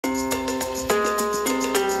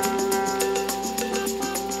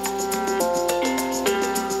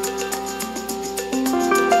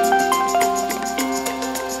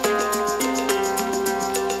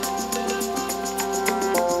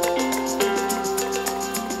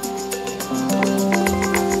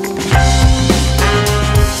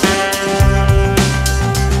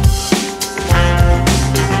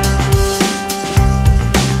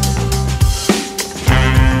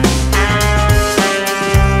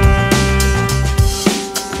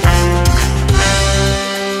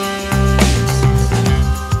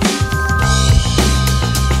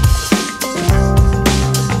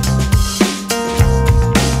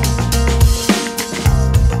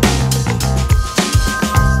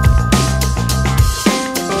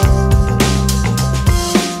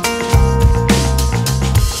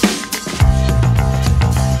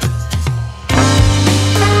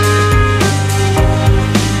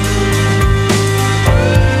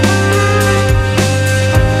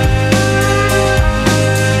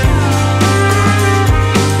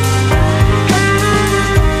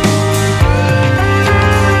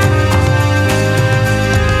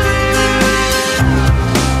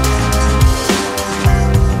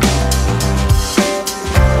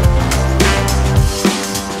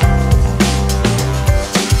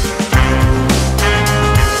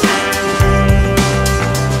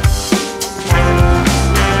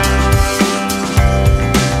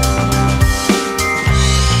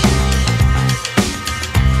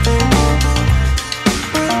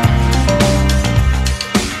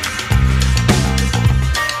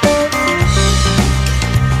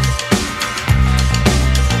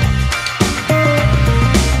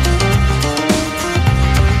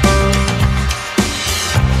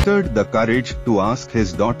mustered the courage to ask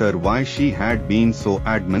his daughter why she had been so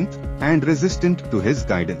adamant and resistant to his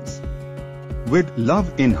guidance. With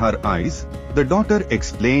love in her eyes, the daughter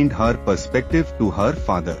explained her perspective to her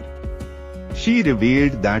father. She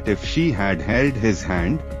revealed that if she had held his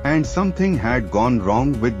hand and something had gone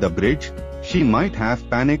wrong with the bridge, she might have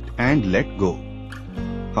panicked and let go.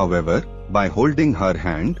 However, by holding her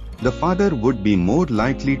hand, the father would be more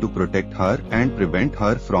likely to protect her and prevent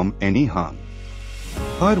her from any harm.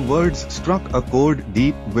 Her words struck a chord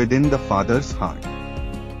deep within the father's heart.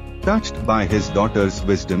 Touched by his daughter's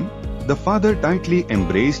wisdom, the father tightly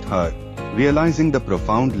embraced her, realizing the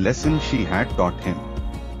profound lesson she had taught him.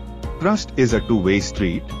 Trust is a two-way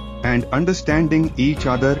street, and understanding each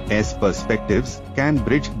other's perspectives can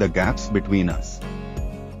bridge the gaps between us.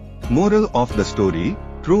 Moral of the story: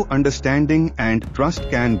 true understanding and trust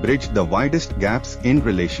can bridge the widest gaps in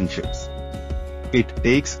relationships. It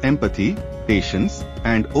takes empathy, patience,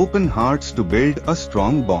 and open hearts to build a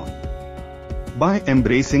strong bond. By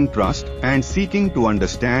embracing trust and seeking to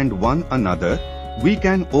understand one another, we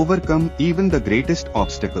can overcome even the greatest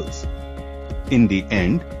obstacles. In the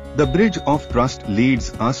end, the bridge of trust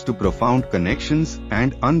leads us to profound connections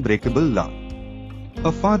and unbreakable love.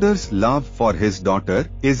 A father's love for his daughter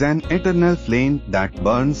is an eternal flame that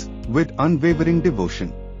burns with unwavering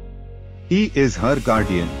devotion. He is her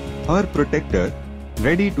guardian, her protector,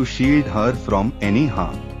 ready to shield her from any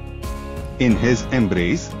harm. In his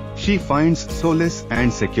embrace, she finds solace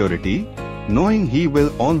and security, knowing he will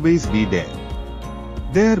always be there.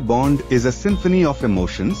 Their bond is a symphony of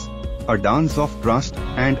emotions, a dance of trust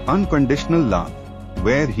and unconditional love,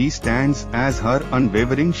 where he stands as her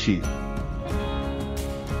unwavering shield.